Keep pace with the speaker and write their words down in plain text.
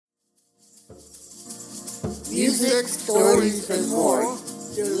music, stories, and more.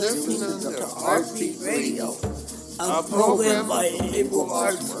 You're listening to Heartbeat Radio, a program by Able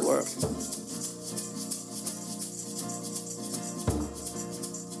Arts Work.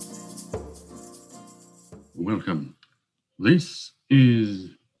 Welcome. This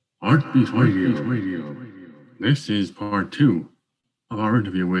is Heartbeat Radio. This is part 2 of our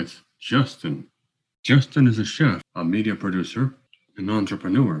interview with Justin. Justin is a chef, a media producer, an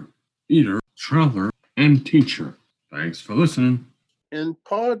entrepreneur, eater, traveler, and teacher. Thanks for listening. In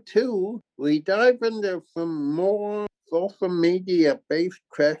part 2, we dive into some more social media-based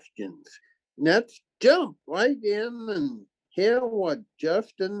questions. Let's jump right in and hear what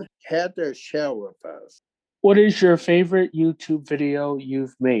Justin had to share with us. What is your favorite YouTube video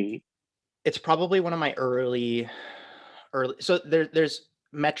you've made? It's probably one of my early. So there's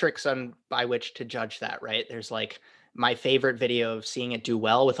metrics by which to judge that, right? There's like my favorite video of seeing it do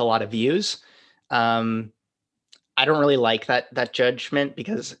well with a lot of views. I don't really like that judgment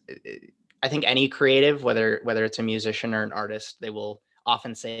because I think any creative, whether it's a musician or an artist, they will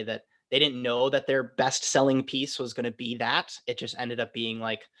often say that they didn't know that their best selling piece was going to be that. It just ended up being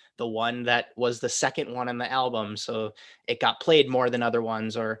like the one that was the second one on the album. So it got played more than other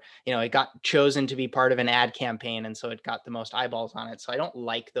ones, or, it got chosen to be part of an ad campaign. And so it got the most eyeballs on it. So I don't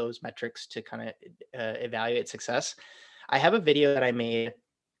like those metrics to kind of evaluate success. I have a video that I made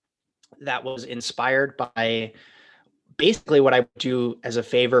that was inspired by basically what I would do as a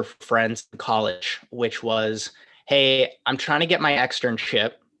favor for friends in college, which was, hey, I'm trying to get my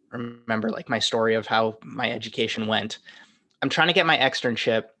externship. Remember, like, my story of how my education went. I'm trying to get my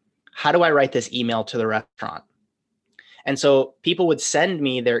externship. How do I write this email to the restaurant? And so people would send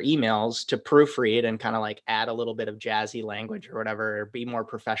me their emails to proofread and kind of like add a little bit of jazzy language or whatever, or be more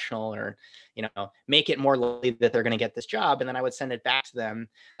professional, or, make it more likely that they're going to get this job. And then I would send it back to them.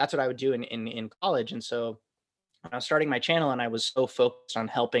 That's what I would do in college. And so when I was starting my channel and I was so focused on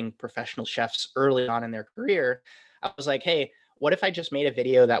helping professional chefs early on in their career, I was like, hey, what if I just made a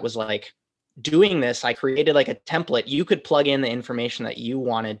video that was like doing this? I created like a template. You could plug in the information that you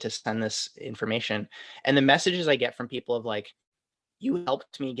wanted to send this information. And the messages I get from people of like, you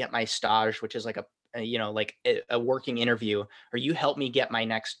helped me get my stage, which is like a working interview, or you helped me get my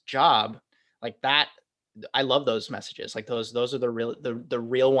next job, like that. I love those messages. Like those are the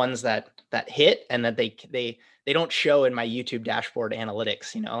real ones that hit, and that they don't show in my YouTube dashboard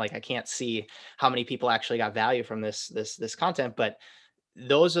analytics. Like I can't see how many people actually got value from this content, but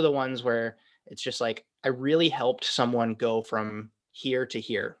those are the ones where it's just like I really helped someone go from here to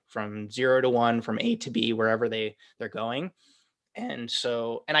here, from 0 to 1, from A to B, wherever they're going. And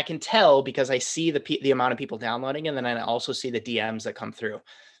so, and I can tell because I see the amount of people downloading, and then I also see the DMs that come through.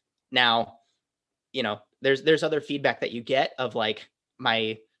 Now, there's other feedback that you get of like,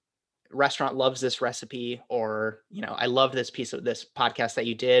 my restaurant loves this recipe, or, I love this piece of this podcast that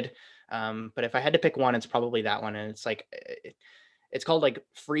you did. But if I had to pick one, it's probably that one. And it's like, it's called like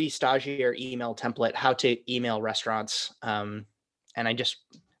free stagiaire email template, how to email restaurants. And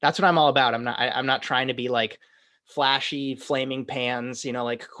that's what I'm all about. I'm not trying to be like flashy flaming pans,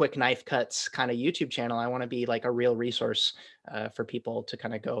 like quick knife cuts kind of YouTube channel. I want to be like a real resource for people to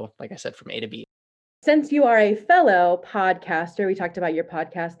kind of go, like I said, from A to B. Since you are a fellow podcaster, we talked about your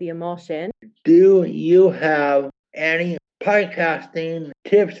podcast, The Emulsion. Do you have any podcasting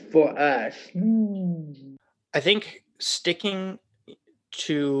tips for us? I think sticking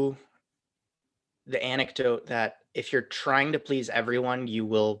to the anecdote that if you're trying to please everyone, you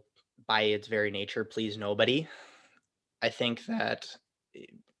will, by its very nature, please nobody. I think that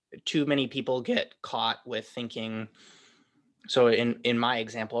too many people get caught with thinking, so in my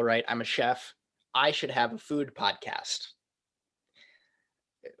example, right, I'm a chef, I should have a food podcast.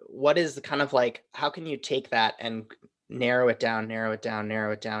 What is the kind of like, how can you take that and narrow it down,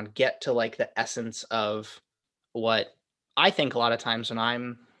 get to like the essence of what I think a lot of times when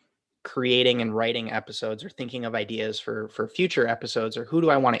I'm creating and writing episodes or thinking of ideas for future episodes, or who do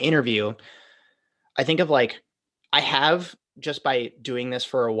I want to interview? I think of like, I have, just by doing this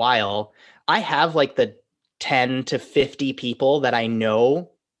for a while, I have like the 10 to 50 people that I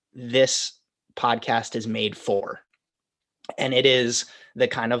know this podcast is made for. And it is the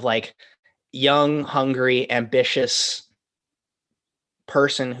kind of like young, hungry, ambitious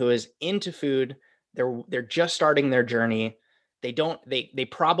person who is into food. They're just starting their journey. They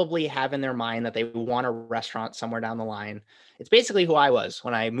probably have in their mind that they want a restaurant somewhere down the line. It's basically who I was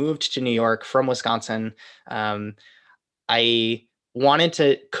when I moved to New York from Wisconsin. I wanted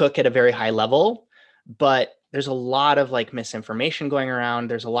to cook at a very high level, but there's a lot of like misinformation going around.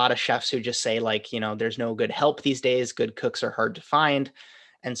 There's a lot of chefs who just say like, there's no good help these days. Good cooks are hard to find.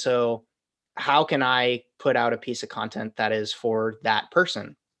 And so how can I put out a piece of content that is for that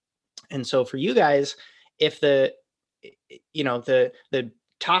person? And so for you guys, if the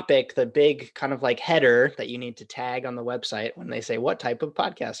topic, the big kind of like header that you need to tag on the website when they say, what type of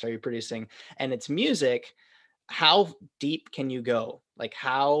podcast are you producing? And it's music, how deep can you go? Like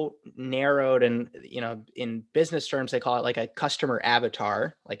how narrowed, and in business terms, they call it like a customer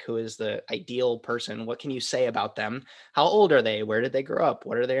avatar, like who is the ideal person? What can you say about them? How old are they? Where did they grow up?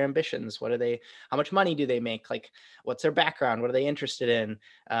 What are their ambitions? How much money do they make? Like, what's their background? What are they interested in?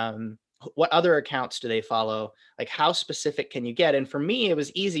 What other accounts do they follow? Like, how specific can you get? And for me, it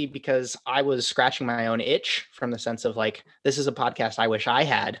was easy because I was scratching my own itch from the sense of like, this is a podcast I wish I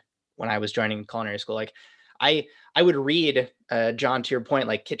had when I was joining culinary school. Like, I would read, John, to your point,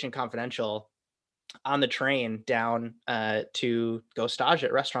 like Kitchen Confidential on the train down to go stage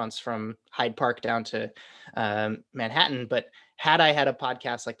at restaurants from Hyde Park down to Manhattan. But had I had a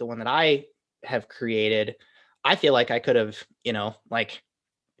podcast like the one that I have created, I feel like I could have, like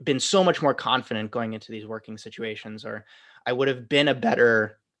been so much more confident going into these working situations, or I would have been a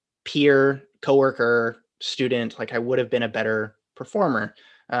better peer, coworker, student. Like I would have been a better performer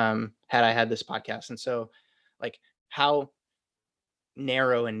had I had this podcast. And so, like, how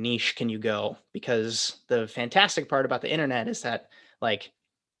narrow and niche can you go? Because the fantastic part about the internet is that like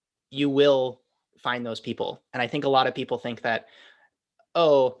you will find those people. And I think a lot of people think that,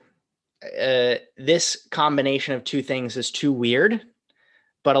 this combination of two things is too weird.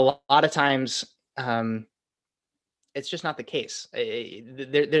 But a lot of times, it's just not the case.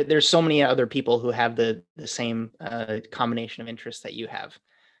 There's so many other people who have the same combination of interests that you have.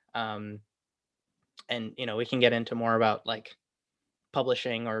 And we can get into more about like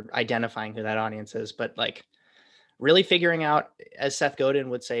publishing or identifying who that audience is, but like really figuring out, as Seth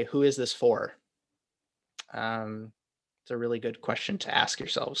Godin would say, who is this for? It's a really good question to ask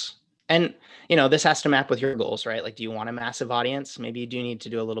yourselves. And this has to map with your goals, right? Like, do you want a massive audience? Maybe you do need to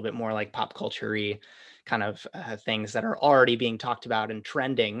do a little bit more like pop culture-y kind of things that are already being talked about and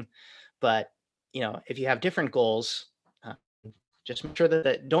trending. But if you have different goals, just make sure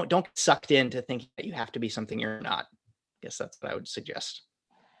that don't get sucked into thinking that you have to be something you're not. I guess that's what I would suggest.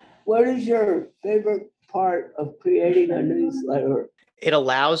 What is your favorite part of creating a newsletter? It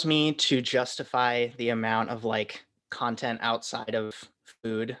allows me to justify the amount of like content outside of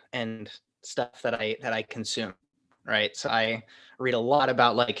food and stuff that I consume, right? So I read a lot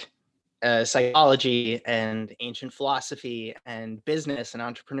about like psychology and ancient philosophy and business and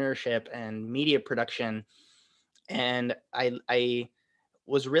entrepreneurship and media production. And I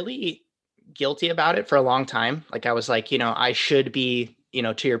was really guilty about it for a long time. Like I was like, I should be,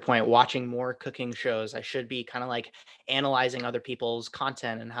 to your point, watching more cooking shows. I should be kind of like analyzing other people's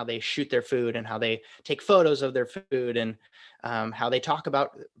content and how they shoot their food and how they take photos of their food and how they talk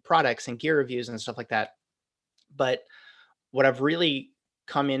about products and gear reviews and stuff like that. But what I've really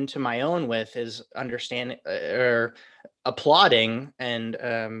come into my own with is understanding or applauding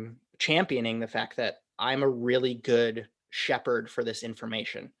and championing the fact that I'm a really good shepherd for this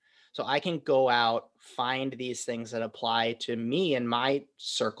information. So I can go out, find these things that apply to me and my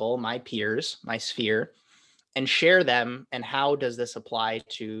circle, my peers, my sphere, and share them. And how does this apply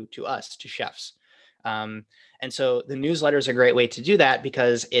to us, to chefs? And so the newsletter is a great way to do that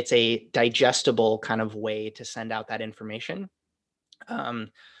because it's a digestible kind of way to send out that information.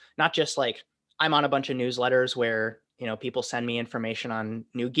 Not just like I'm on a bunch of newsletters where people send me information on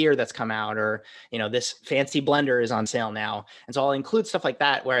new gear that's come out, or this fancy blender is on sale now, and so I'll include stuff like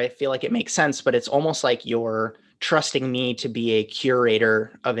that where I feel like it makes sense, but it's almost like you're trusting me to be a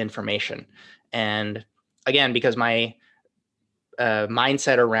curator of information. And again, because my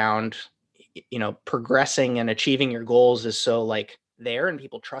mindset around progressing and achieving your goals is so like there, and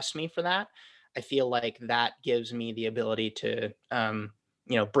people trust me for that, I feel like that gives me the ability to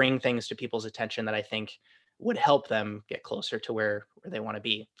bring things to people's attention that I think would help them get closer to where they want to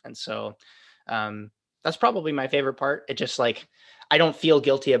be. And so that's probably my favorite part. It just like, I don't feel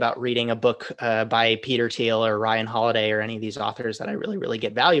guilty about reading a book by Peter Thiel or Ryan Holiday or any of these authors that I really, really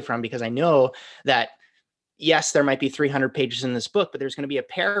get value from, because I know that yes, there might be 300 pages in this book, but there's going to be a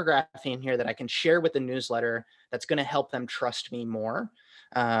paragraph in here that I can share with the newsletter that's going to help them trust me more,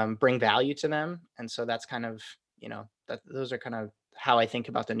 bring value to them. And so that's kind of, those are kind of how I think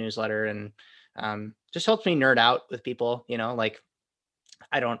about the newsletter, and just helps me nerd out with people. Like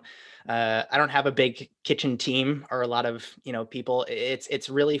I don't have a big kitchen team or a lot of people. It's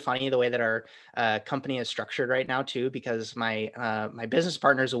really funny the way that our company is structured right now too, because my business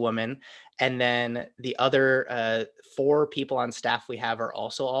partner is a woman, And then the other 4 people on staff we have are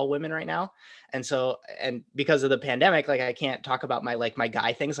also all women right now. And so, and because of the pandemic, like I can't talk about my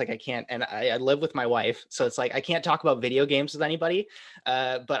guy things. Like I can't, and I live with my wife. So it's like, I can't talk about video games with anybody,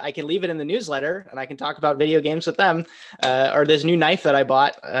 but I can leave it in the newsletter and I can talk about video games with them, or this new knife that I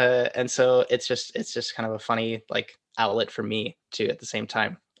bought. And so it's just kind of a funny like outlet for me too at the same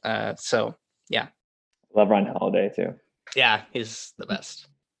time. So yeah. Love Ryan Holiday too. Yeah, he's the best.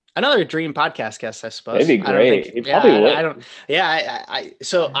 Another dream podcast guest, I suppose. That'd be great. He probably would. I don't. Yeah,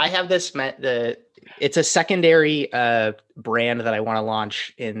 so I have this. It's a secondary brand that I want to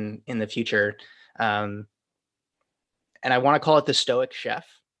launch in the future, and I want to call it the Stoic Chef.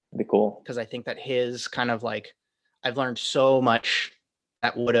 That'd be cool. Because I think that his kind of like, I've learned so much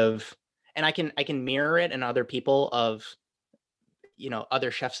that would have, and I can mirror it in other people of,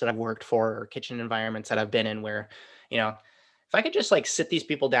 other chefs that I've worked for or kitchen environments that I've been in where, if I could just like sit these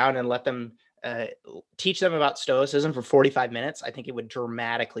people down and let them teach them about Stoicism for 45 minutes, I think it would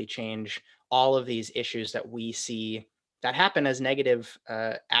dramatically change all of these issues that we see that happen as negative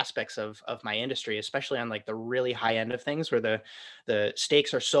aspects of my industry, especially on like the really high end of things where the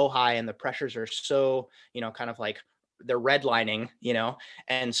stakes are so high and the pressures are so, kind of like they're redlining,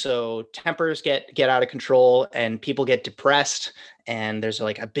 and so tempers get out of control and people get depressed and there's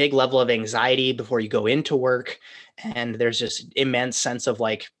like a big level of anxiety before you go into work. And there's this immense sense of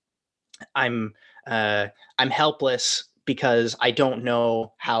like, I'm helpless because I don't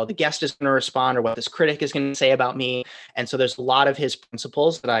know how the guest is going to respond or what this critic is going to say about me. And so there's a lot of his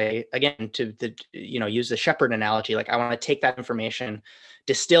principles that I, again, use the shepherd analogy. Like I want to take that information,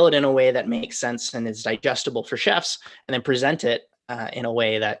 distill it in a way that makes sense and is digestible for chefs, and then present it in a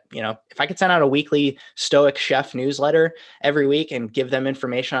way that, if I could send out a weekly Stoic Chef newsletter every week and give them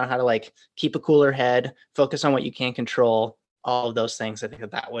information on how to like keep a cooler head, focus on what you can control, all of those things, I think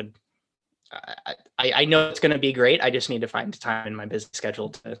that would, I know it's going to be great. I just need to find time in my busy schedule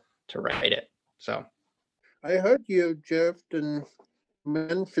to write it. So I heard you, Justin,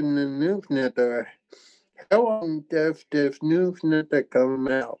 mention the newsletter. How long does this newsletter come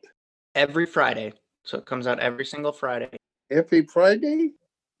out? Every Friday. So it comes out every single Friday. Every Friday?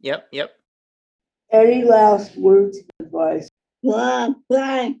 Yep. Any last words of advice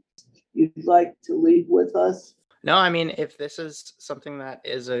you'd like to leave with us? No, I mean, if this is something that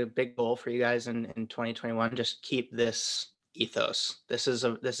is a big goal for you guys in 2021, just keep this ethos. This is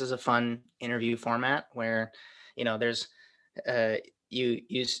a fun interview format where, there's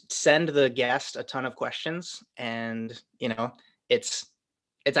you send the guest a ton of questions, and it's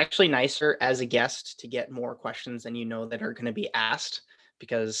actually nicer as a guest to get more questions than that are going to be asked,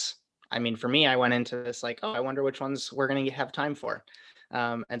 because I mean, for me, I went into this like, oh, I wonder which ones we're going to have time for.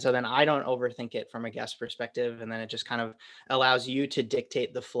 And so then I don't overthink it from a guest perspective. And then it just kind of allows you to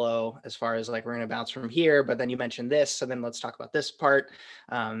dictate the flow as far as like, we're going to bounce from here, but then you mentioned this, so then let's talk about this part.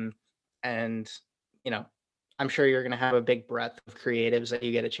 And, I'm sure you're going to have a big breadth of creatives that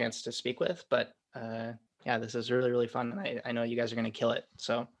you get a chance to speak with, but yeah, this is really, really fun. And I know you guys are going to kill it.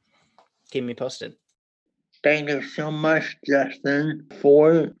 So keep me posted. Thank you so much, Justin,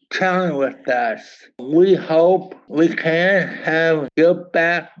 for chatting with us. We hope we can have you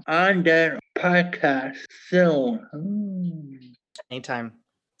back on that podcast soon. Anytime.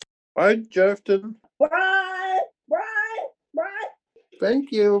 Bye, Justin. Right.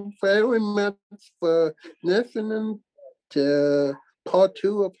 Thank you very much for listening to part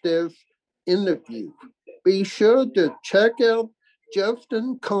 2 of this interview. Be sure to check out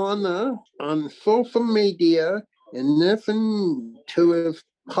Justin Connor on social media and listen to his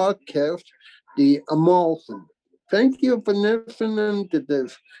podcast, The Emulsion. Thank you for listening to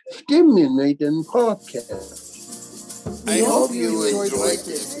this stimulating podcast. I hope you enjoyed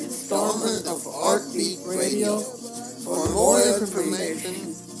this installment of Heartbeat Radio. For more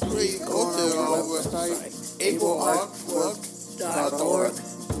information, please go to our website, ableartwork.org.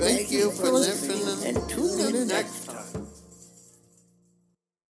 Thank you for listening and tune in next time.